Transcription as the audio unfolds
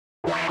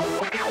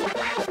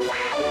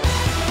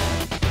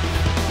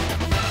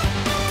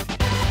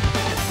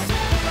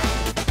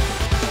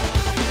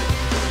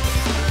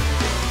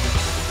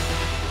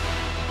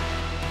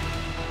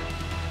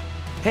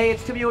Hey,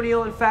 it's Timmy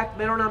O'Neill. In fact,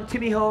 my name is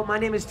Timmy Ho. My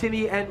name is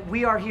Timmy, and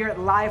we are here at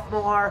Live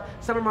from OR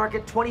Summer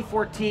Market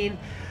 2014.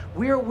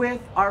 We're with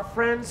our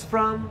friends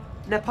from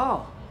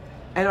Nepal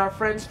and our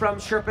friends from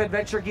Sherpa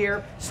Adventure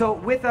Gear. So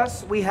with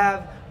us, we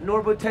have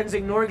Norbu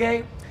Tenzing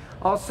Norgay,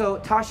 also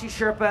Tashi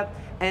Sherpa,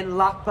 and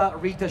Lakpa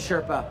Rita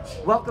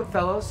Sherpa. Welcome,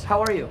 fellows.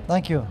 How are you?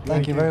 Thank you.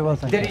 Thank you very well.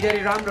 Thank you.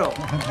 Dari Ramro.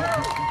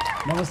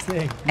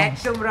 Namaste.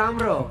 Ekdom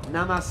Ramro.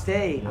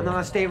 Namaste.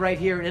 Namaste right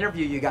here and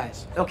interview you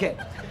guys. Okay.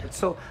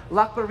 So,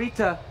 Lakpa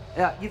Rita,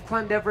 you've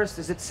climbed Everest,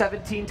 is it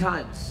 17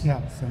 times?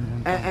 Yeah,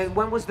 17 times. And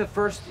when was the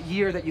first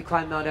year that you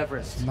climbed Mount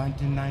Everest?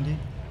 1990.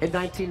 In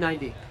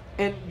 1990.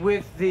 And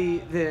with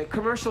the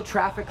commercial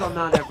traffic on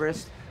Mount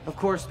Everest, of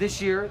course,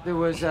 this year there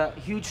was a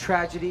huge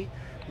tragedy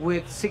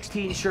with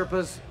 16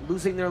 Sherpas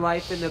losing their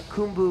life in the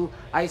Khumbu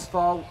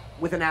icefall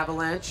with an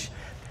avalanche.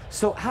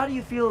 So how do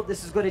you feel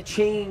this is going to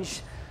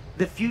change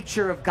the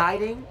future of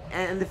guiding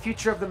and the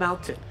future of the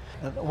mountain?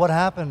 What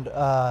happened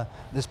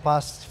this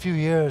past few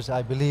years,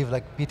 I believe,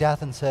 like Pete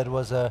Athens said,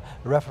 was a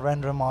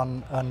referendum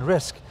on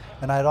risk.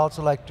 And I'd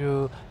also like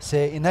to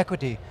say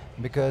inequity,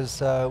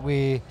 because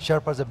we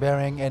Sherpas are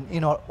bearing an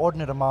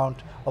inordinate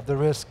amount of the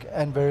risk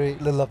and very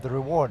little of the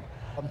reward.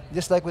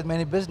 Just like with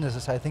many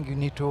businesses, I think you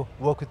need to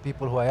work with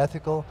people who are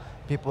ethical,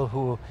 people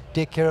who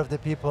take care of the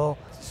people.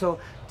 So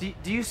do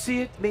you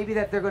see it maybe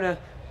that they're going to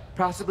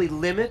possibly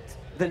limit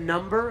the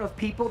number of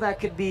people that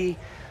could be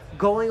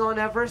going on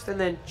Everest and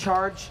then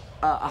charge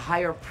a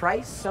higher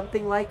price,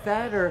 something like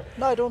that? Or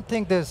no, I don't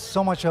think there's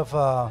so much of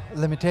a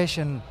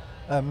limitation.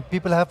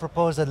 People have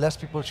proposed that less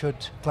people should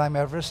climb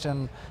Everest,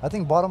 and I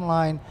think bottom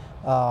line,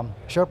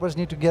 Sherpas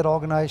need to get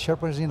organized,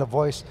 Sherpas need a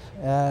voice,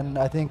 and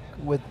I think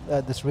with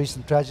this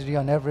recent tragedy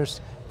on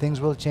Everest, things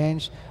will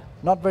change.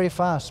 Not very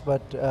fast,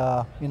 but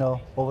you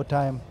know, over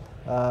time,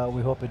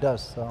 we hope it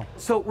does.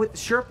 So with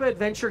Sherpa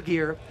Adventure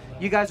Gear,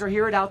 you guys are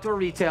here at Outdoor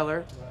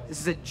Retailer. This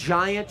is a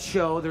giant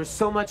show. There's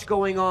so much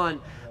going on.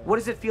 What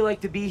does it feel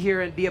like to be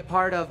here and be a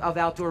part of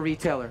Outdoor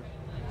Retailer?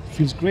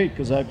 Feels great,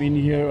 because I've been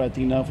here, I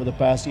think now for the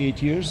past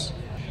 8 years.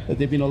 There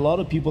have been a lot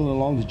of people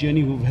along the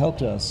journey who've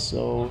helped us.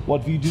 So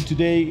what we do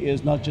today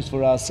is not just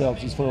for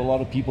ourselves, it's for a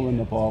lot of people in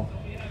Nepal.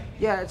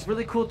 Yeah, it's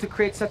really cool to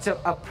create such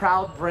a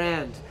proud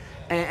brand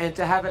and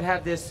to have it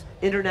have this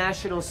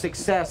international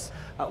success.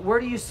 Where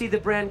do you see the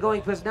brand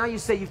going? Because now you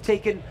say you've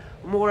taken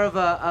more of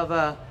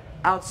a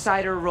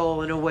outsider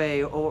role in a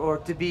way, or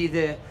to be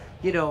the,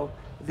 you know,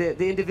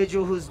 the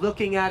individual who's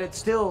looking at it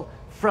still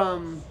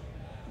from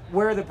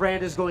where the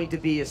brand is going to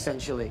be,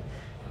 essentially.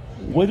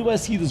 Where do I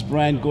see this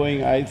brand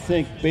going? I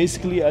think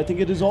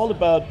it is all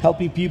about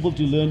helping people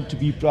to learn to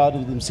be proud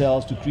of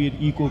themselves, to create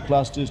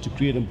eco-clusters, to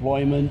create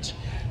employment,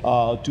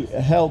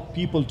 to help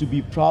people to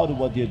be proud of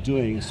what they're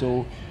doing.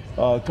 So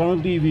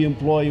currently we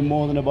employ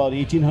more than about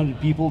 1,800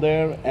 people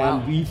there,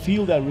 and we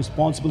feel that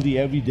responsibility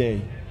every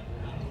day.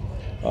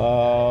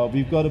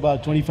 We've got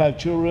about 25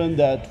 children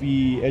that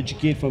we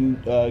educate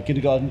from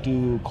kindergarten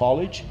to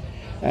college,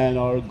 and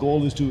our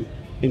goal is to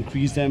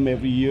increase them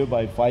every year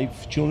by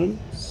 5 children.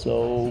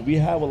 So we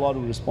have a lot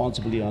of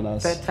responsibility on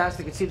us.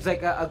 Fantastic. It seems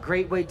like a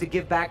great way to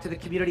give back to the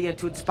community and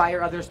to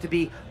inspire others to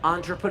be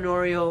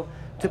entrepreneurial,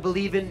 to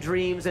believe in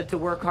dreams, and to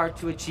work hard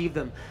to achieve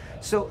them.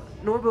 So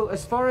Norbu,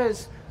 as far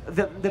as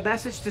the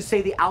message to,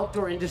 say, the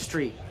outdoor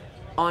industry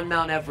on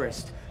Mount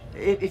Everest,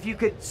 if you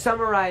could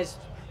summarize,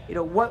 you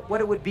know, what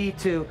it would be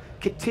to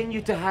continue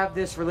to have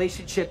this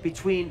relationship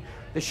between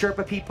the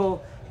Sherpa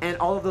people and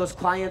all of those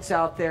clients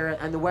out there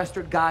and the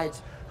Western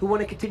guides who want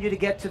to continue to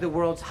get to the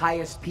world's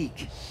highest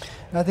peak.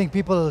 I think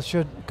people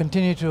should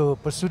continue to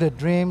pursue their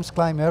dreams,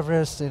 climb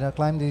Everest, you know,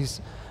 climb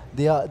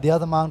the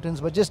other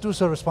mountains, but just do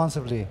so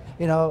responsibly.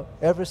 You know,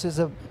 Everest is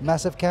a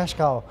massive cash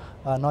cow,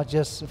 not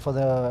just for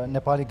the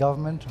Nepali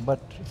government, but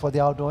for the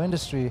outdoor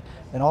industry.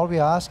 And all we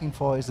are asking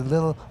for is a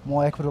little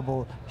more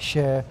equitable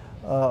share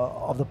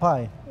of the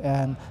pie,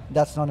 and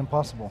that's not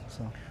impossible.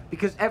 So.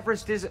 Because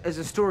Everest is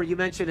a story. You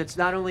mentioned it's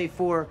not only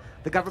for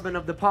the government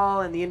of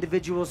Nepal and the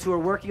individuals who are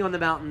working on the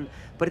mountain,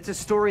 but it's a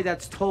story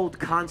that's told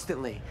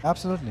constantly.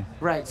 Absolutely.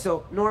 Right.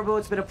 So, Norbu,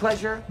 it's been a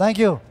pleasure. Thank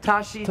you.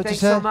 Tashi, Thank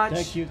thanks you, so much.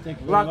 Thank you very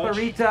much.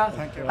 Rita,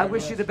 Thank you. I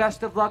wish you the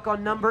best of luck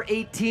on number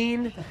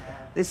 18.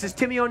 This is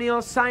Timmy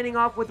O'Neill signing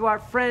off with our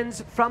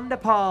friends from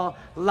Nepal,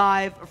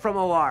 live from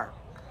OR.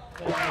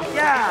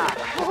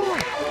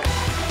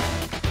 Yeah.